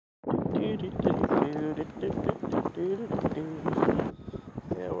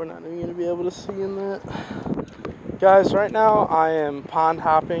we're not even going to be able to see in that. Guys, right now I am pond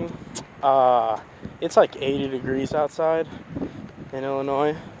hopping. It's like 80 degrees outside in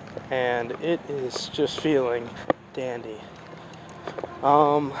Illinois, and it is just feeling dandy.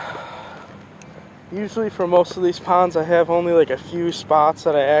 Usually for most of these ponds I have only like a few spots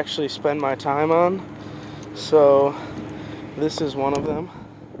that I actually spend my time on, so this is one of them.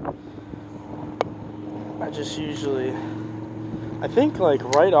 I just usually, I think like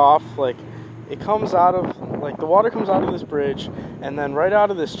right off, like it comes out of, like the water comes out of this bridge, and then right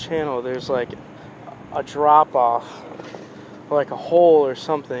out of this channel there's like a drop off, like a hole or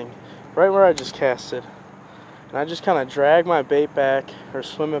something, right where I just casted. And I just kind of drag my bait back or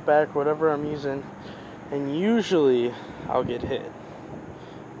swim it back, whatever I'm using, and usually I'll get hit.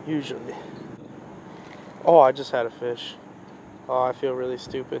 Usually. Oh, I just had a fish. Oh, I feel really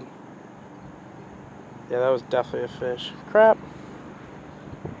stupid. Yeah, that was definitely a fish. Crap.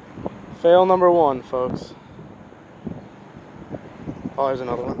 Fail number 1, folks. Oh, there's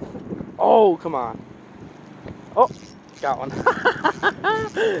another one. Oh, come on. Oh, got one.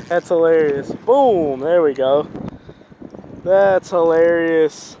 That's hilarious. Boom, there we go. That's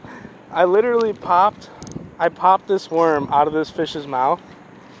hilarious. I literally popped this worm out of this fish's mouth,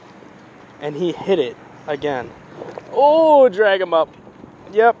 and he hit it again. Oh, drag him up.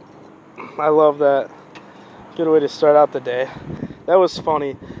 Yep, I love that. Good way to start out the day. That was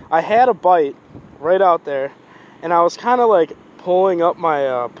funny. I had a bite right out there, and I was kind of like pulling up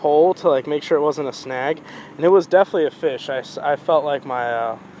my pole to like make sure it wasn't a snag, and it was definitely a fish. I felt like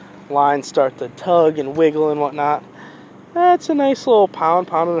my line start to tug and wiggle and whatnot. That's a nice little pound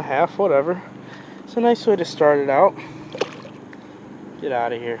and a half, whatever. It's a nice way to start it out. Get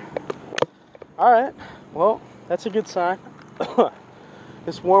out of here. Alright, well, that's a good sign.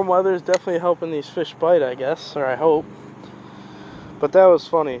 This warm weather is definitely helping these fish bite, I guess, or I hope. But that was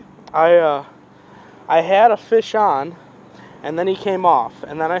funny. I had a fish on, and then he came off,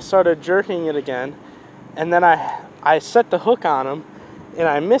 and then I started jerking it again, and then I set the hook on him, and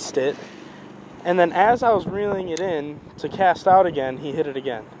I missed it, and then as I was reeling it in to cast out again, he hit it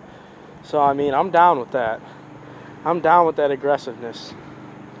again. So, I mean, I'm down with that. I'm down with that aggressiveness.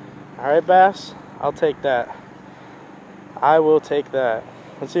 Alright, bass? I'll take that. I will take that.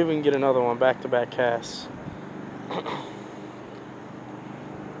 Let's see if we can get another one, back-to-back casts.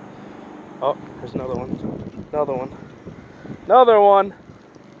 Oh, there's another one. Another one. Another one!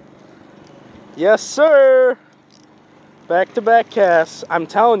 Yes, sir! Back-to-back casts. I'm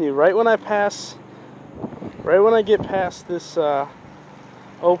telling you, right when I get past this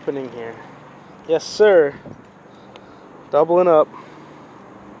opening here. Yes, sir. Doubling up.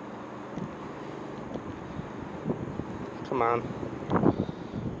 Come on.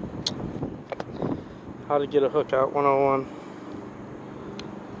 How to get a hook out 101.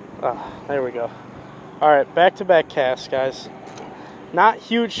 Ah, there we go. Alright, back-to-back casts, guys. Not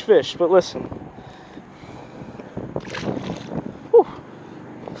huge fish, but listen. Whew.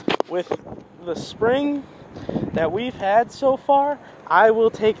 With the spring that we've had so far, I will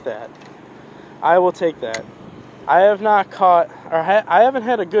take that. I will take that. I have not caught, or I haven't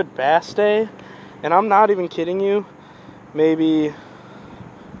had a good bass day, and I'm not even kidding you. Maybe,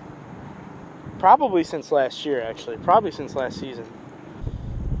 probably since last year, actually. Probably since last season.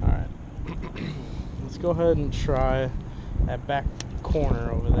 Alright. Let's go ahead and try that back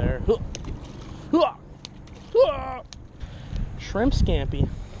corner over there. Shrimp scampi.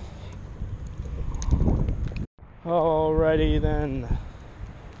 Alrighty then.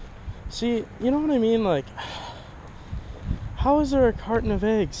 See, you know what I mean? Like, how is there a carton of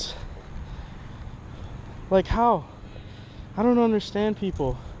eggs? Like, how? I don't understand,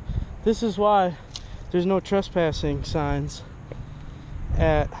 people. This is why there's no trespassing signs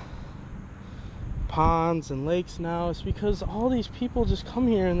at ponds and lakes now. It's because all these people just come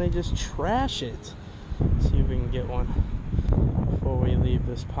here and they just trash it. Let's see if we can get one before we leave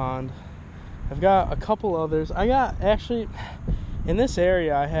this pond. I've got a couple others. I got, actually, in this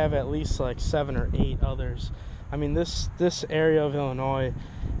area I have at least like 7 or 8 others. I mean, this area of Illinois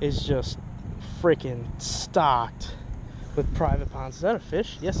is just freaking stocked with private ponds. Is that a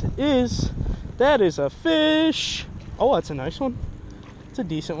fish? Yes, it is. That is a fish. Oh, that's a nice one. It's a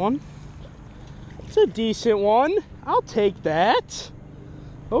decent one. It's a decent one. I'll take that.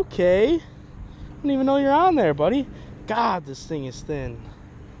 Okay. I didn't even know you're on there, buddy. God, this thing is thin.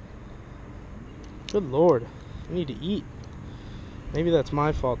 Good Lord. I need to eat. Maybe that's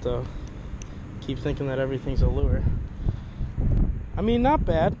my fault, though. Keep thinking that everything's a lure. I mean, not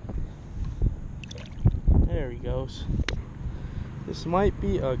bad. There he goes. This might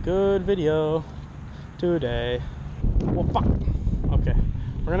be a good video today. Well, fuck. Okay.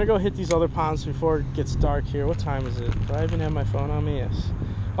 We're gonna go hit these other ponds before it gets dark here. What time is it? Do I even have my phone on me? Yes.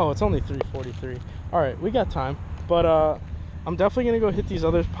 Oh, it's only 3:43. Alright, we got time. But I'm definitely gonna go hit these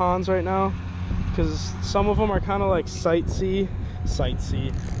other ponds right now, because some of them are kind of like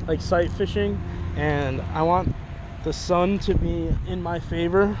like sight fishing, and I want the sun to be in my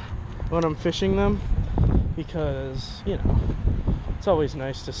favor when I'm fishing them, because, you know, it's always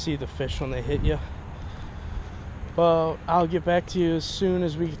nice to see the fish when they hit you. But I'll get back to you as soon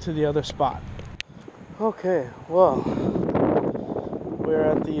as we get to the other spot. Okay, well, we're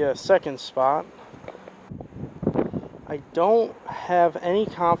at the second spot. I don't have any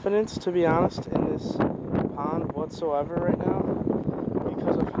confidence, to be honest, in this pond whatsoever right now,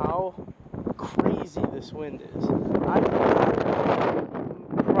 because of how crazy this wind is. I could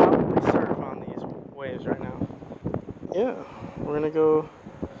probably surf on these waves right now. Yeah, we're gonna go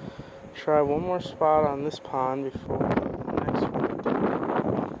try one more spot on this pond before we go to the next one.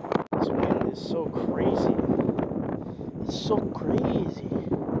 This wind is so crazy. It's so crazy.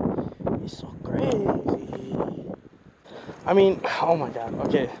 It's so crazy. I mean, oh my god,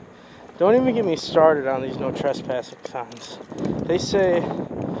 okay. Don't even get me started on these no trespassing signs. They say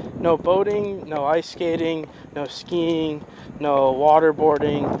no boating, no ice skating, no skiing, no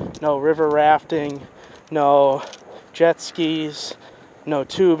waterboarding, no river rafting, no jet skis, no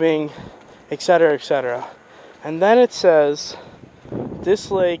tubing, etc., etc. And then it says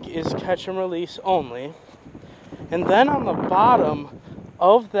this lake is catch and release only. And then on the bottom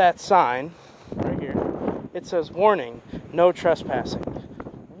of that sign, right here, it says warning, no trespassing.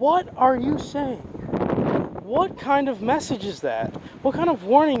 What are you saying? What kind of message is that? What kind of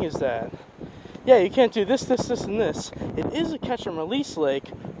warning is that? Yeah, you can't do this, this, this, and this. It is a catch and release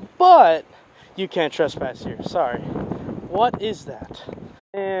lake, but you can't trespass here. Sorry. What is that?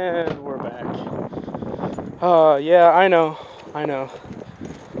 And we're back. Yeah, I know.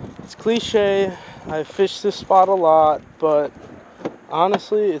 It's cliche. I've fished this spot a lot, but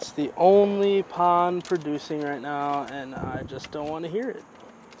honestly, it's the only pond producing right now, and I just don't want to hear it.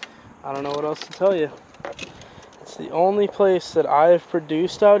 I don't know what else to tell you. It's the only place that I've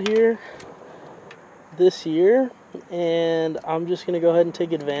produced out here this year, and I'm just going to go ahead and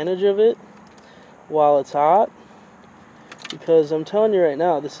take advantage of it while it's hot, because I'm telling you right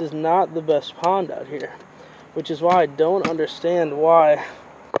now, this is not the best pond out here, which is why I don't understand why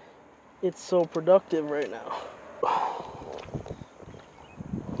it's so productive right now.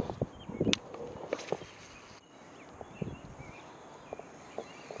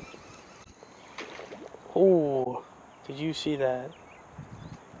 Oh, did you see that?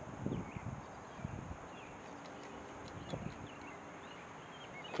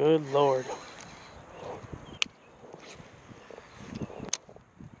 Good Lord.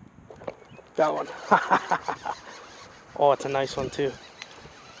 Got one. Oh, it's a nice one too.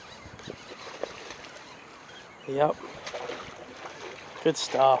 Yep. Good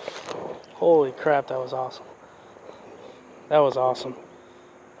stuff. Holy crap, that was awesome. That was awesome.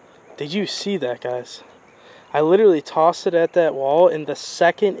 Did you see that, guys? I literally tossed it at that wall, and the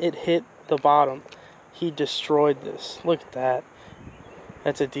second it hit the bottom, he destroyed this. Look at that.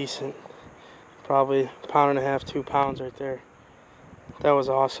 That's a decent, probably 1.5 pounds, 2 pounds right there. That was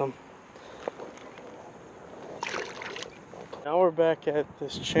awesome. Now we're back at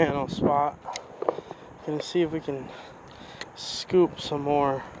this channel spot. Gonna see if we can scoop some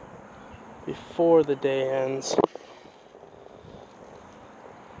more before the day ends.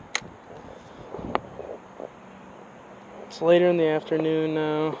 It's later in the afternoon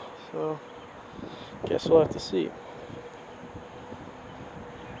now, so guess we'll have to see.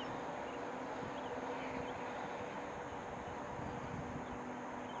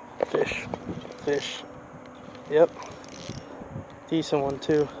 Fish. Yep. Decent one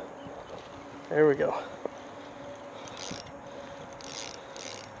too. There we go.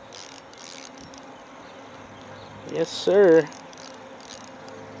 Yes, sir.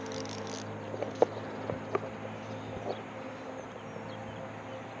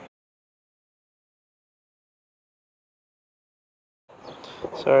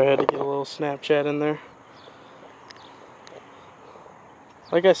 Sorry, I had to get a little Snapchat in there.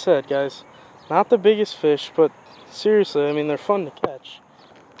 Like I said, guys, not the biggest fish, but seriously, I mean, they're fun to catch.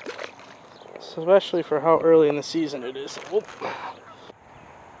 Especially for how early in the season it is. Whoop.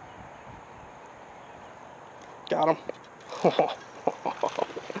 Got him.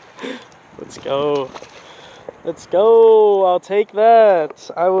 Let's go. Let's go. I'll take that.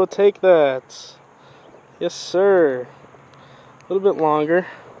 I will take that. Yes, sir. A little bit longer.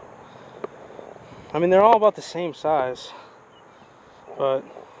 I mean, they're all about the same size. but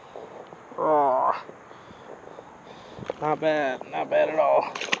oh, not bad at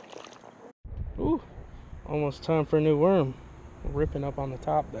all. Ooh, almost time for a new worm. Ripping up on the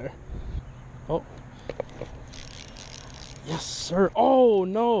top there. Oh, yes sir. Oh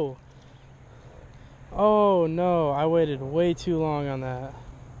no, oh no, I waited way too long on that.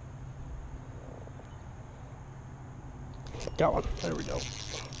 Got one. There we go.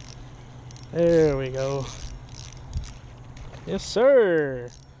 There we go. Yes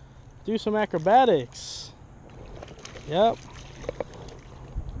sir. Do some acrobatics. Yep.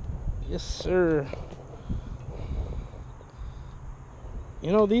 Yes sir.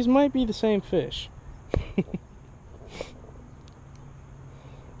 You know, these might be the same fish.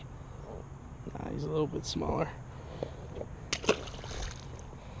 Nah, he's a little bit smaller.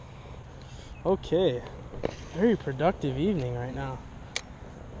 Okay, very productive evening right now.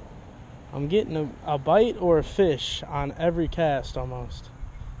 I'm getting a bite or a fish on every cast almost.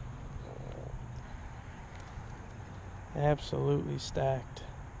 Absolutely stacked.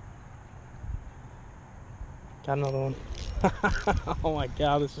 Got another one. Oh my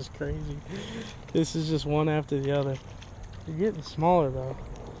god, this is crazy. This is just one after the other. You're getting smaller though,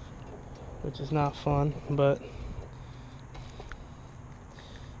 which is not fun, but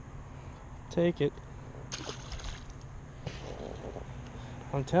take it.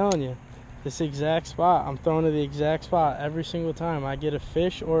 I'm telling you, this exact spot, I'm throwing to the exact spot every single time. I get a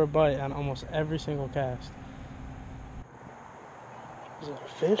fish or a bite on almost every single cast. Is that a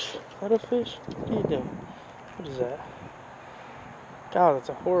fish? Is that a fish? What are you doing? What is that? God, that's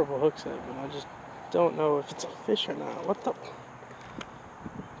a horrible hook segment. I just don't know if it's a fish or not. What the?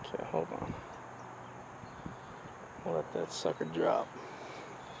 Okay, hold on. I'll let that sucker drop.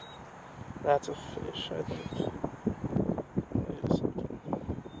 That's a fish, I think. Wait a second.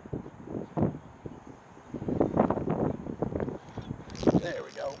 There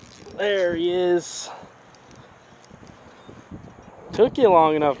we go. There he is. Took you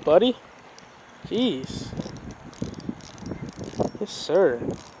long enough, buddy. Jeez. Yes, sir.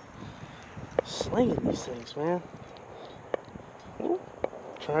 Slinging these things, man. Ooh.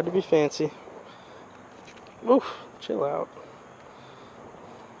 Tried to be fancy. Oof, chill out.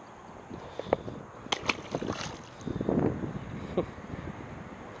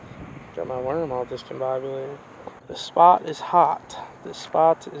 Got my worm all discombobulated. The spot is hot. This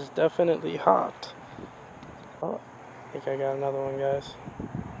spot is definitely hot. Oh, I think I got another one, guys.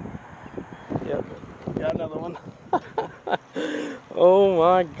 Yep, got another one. Oh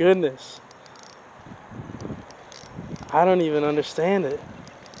my goodness. I don't even understand it.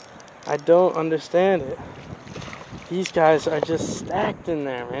 I don't understand it. These guys are just stacked in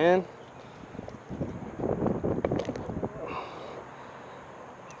there, man.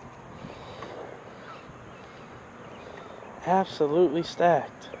 Absolutely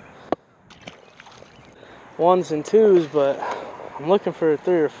stacked. Ones and twos, but I'm looking for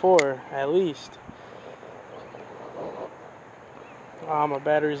 3 or 4 at least. Oh, my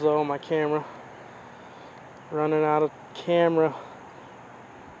battery's low on my camera. Running out of camera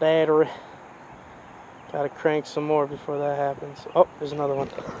battery. Gotta crank some more before that happens. Oh, there's another one.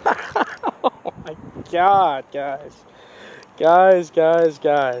 Oh my god, guys. Guys.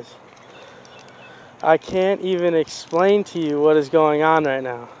 I can't even explain to you what is going on right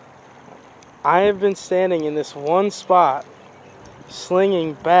now. I have been standing in this one spot,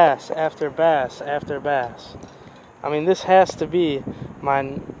 slinging bass after bass after bass. I mean, this has to be my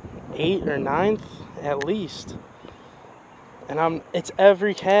 8th or 9th at least. And it's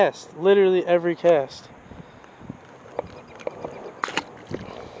every cast, literally every cast.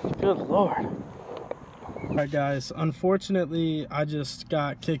 Good Lord. Alright guys, unfortunately I just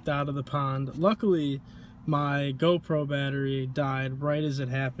got kicked out of the pond. Luckily my GoPro battery died right as it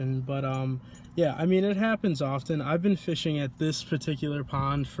happened, but yeah, I mean, it happens often. I've been fishing at this particular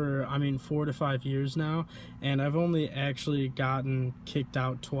pond for 4 to 5 years now, and I've only actually gotten kicked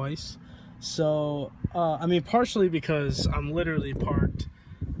out twice. So I mean, partially because I'm literally parked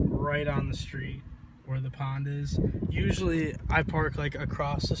right on the street where the pond is. Usually I park like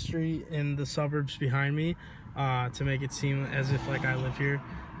across the street in the suburbs behind me to make it seem as if like I live here.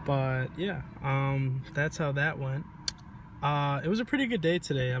 But yeah, that's how that went. It was a pretty good day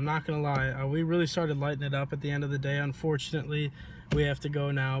today, I'm not gonna lie. We really started lighting it up at the end of the day. Unfortunately, we have to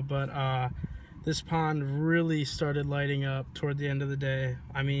go now, but this pond really started lighting up toward the end of the day.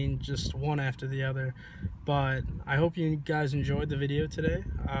 I mean, just one after the other. But I hope you guys enjoyed the video today.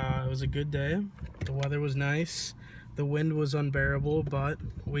 It was a good day. The weather was nice. The wind was unbearable, but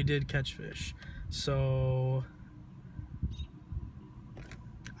we did catch fish. So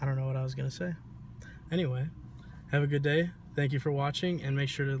I don't know what I was gonna say. Anyway, have a good day. Thank you for watching, and make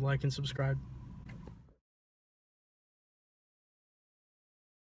sure to like and subscribe.